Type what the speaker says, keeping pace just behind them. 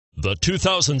The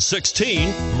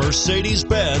 2016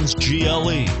 Mercedes-Benz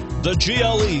GLE. The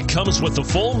GLE comes with the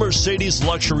full Mercedes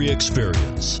luxury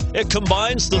experience. It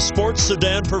combines the sports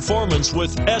sedan performance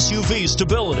with SUV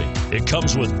stability. It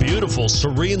comes with beautiful,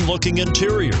 serene-looking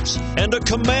interiors and a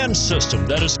command system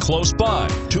that is close by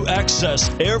to access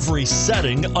every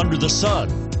setting under the sun.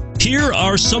 Here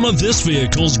are some of this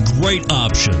vehicle's great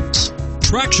options: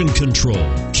 traction control,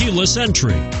 keyless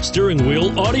entry, steering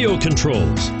wheel audio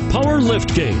controls, power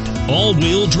liftgate,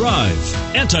 all-wheel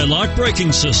drive, anti-lock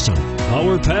braking system,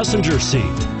 power passenger seat,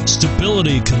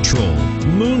 stability control,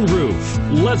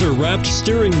 moonroof, leather-wrapped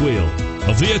steering wheel.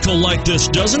 A vehicle like this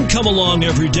doesn't come along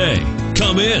every day.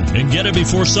 Come in and get it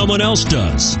before someone else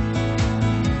does.